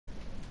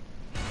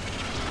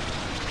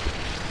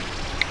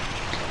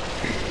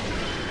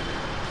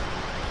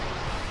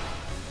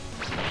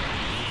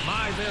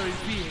ordinary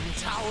being,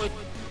 coward.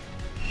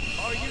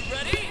 Are you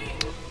ready?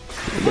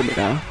 Let me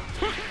down.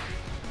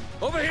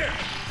 Over here.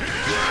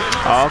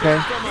 Oh,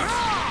 okay.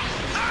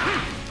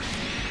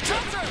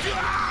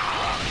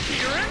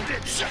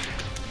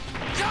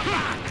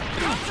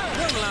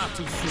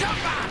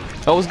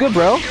 Oh, it was good,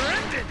 bro.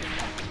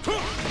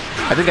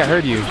 I think I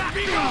heard you.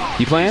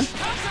 You playing?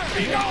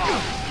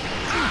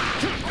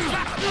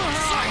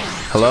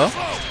 Hello?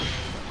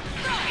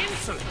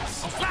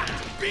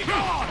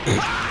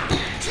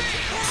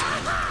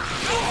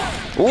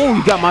 Oh,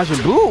 you got Majin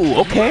Buu.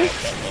 Okay.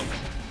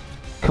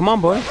 Come on,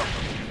 boy.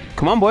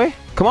 Come on, boy.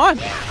 Come on.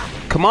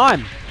 Come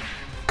on.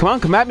 Come on,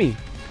 come at me.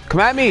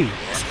 Come at me.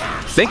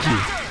 Thank you.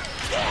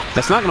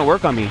 That's not gonna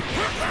work on me.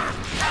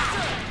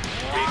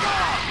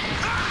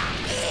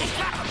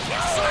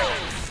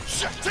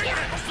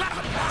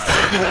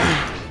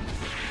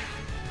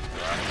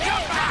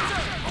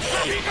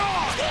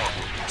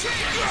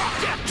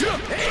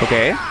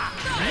 Okay.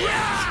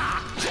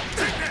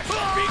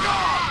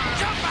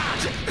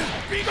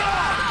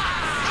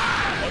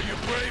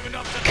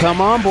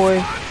 Come on,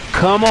 boy.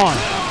 Come on.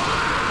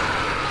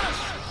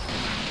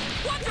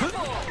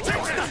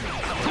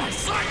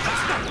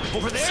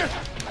 Over there.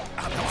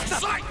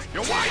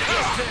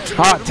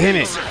 Ah, damn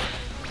it.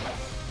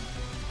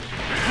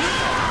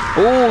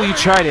 Oh, you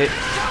tried it.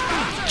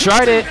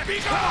 Tried it.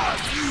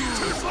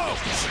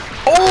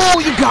 Oh,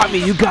 you got me.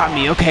 You got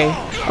me. Okay.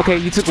 Okay,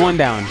 you took one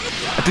down.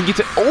 I think you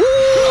took...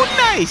 Oh,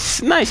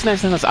 nice. Nice,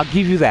 nice, nice. I'll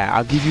give you that.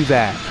 I'll give you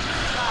that.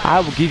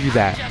 I will give you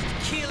that.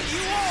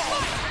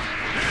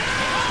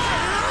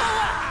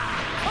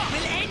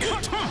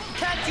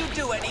 Can't you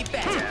do any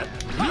better?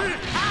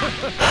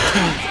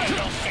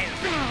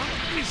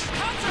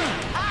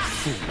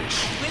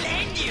 We'll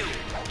end you.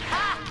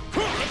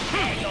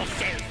 Prepare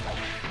yourself.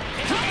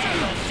 Prepare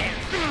yourself.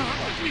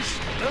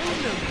 Oh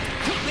no.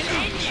 We'll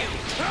end you.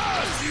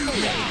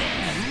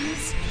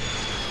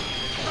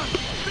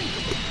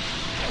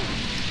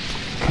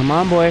 Come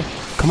on, boy.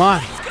 Come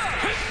on.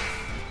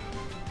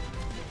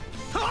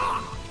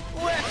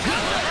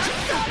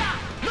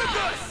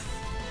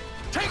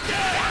 Take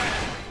that.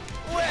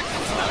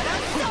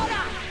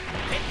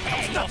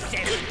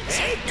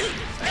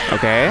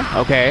 Okay,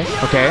 okay,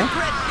 okay.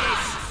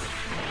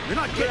 You're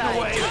not getting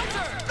away.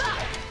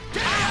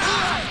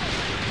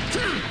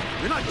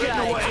 You're not getting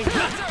away.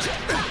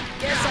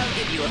 Guess I'll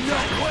give you a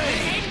friend.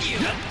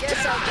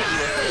 Guess I'll give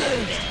you a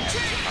friend.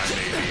 I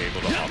may be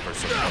able to offer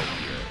some help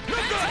here.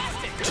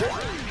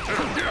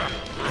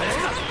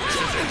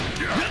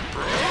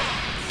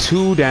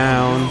 Two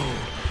down.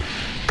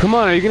 Come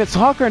on, are you gonna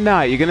talk or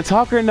not? You gonna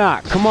talk or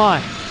not? Come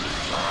on.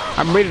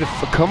 I'm ready to.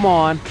 Come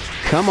on.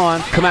 Come on.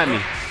 Come at me.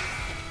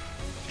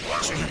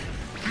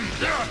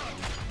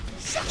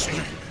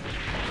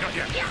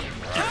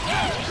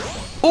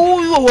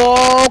 Ooh,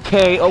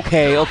 okay,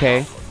 okay,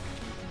 okay.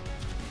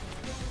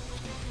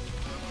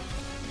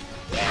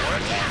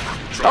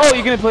 Oh,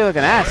 you're gonna play like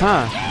an ass,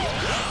 huh?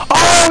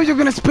 Oh, you're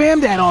gonna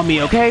spam that on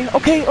me, okay?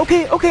 Okay,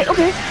 okay, okay,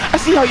 okay. I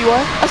see how you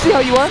are. I see how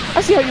you are.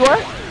 I see how you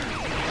are.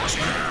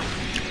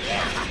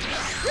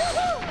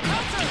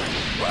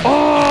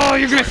 Oh,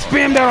 you're gonna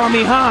spam that on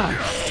me, huh?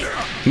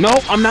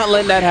 Nope, I'm not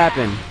letting that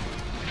happen.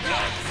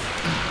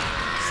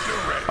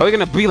 Oh, you're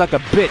gonna be like a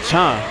bitch,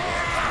 huh?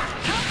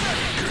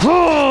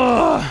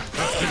 Oh.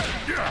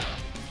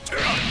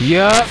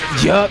 Yup,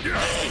 yup.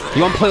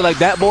 You wanna play like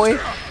that, boy?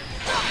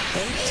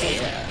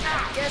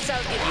 Guess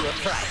I'll give you a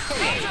prize.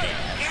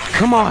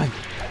 Come on.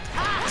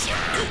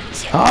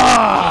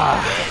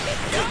 Ah.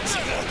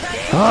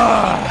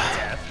 Ah.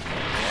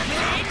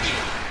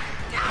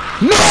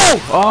 No!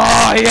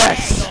 Oh,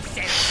 yes.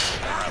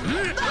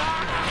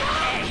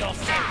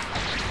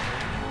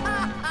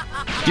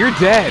 You're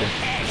dead.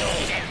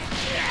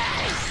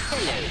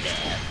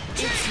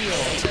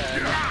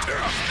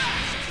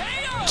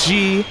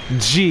 G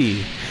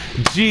G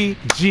G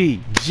G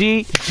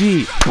G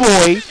G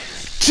boy.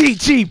 G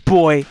G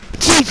boy.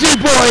 G G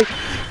boy.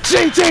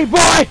 G G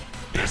boy.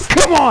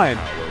 Come on.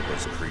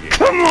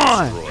 Come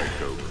on.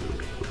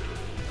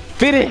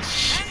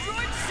 Finish.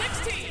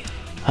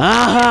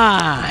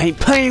 Aha! I ain't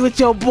playing with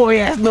your boy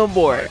ass no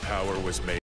more. Power was made.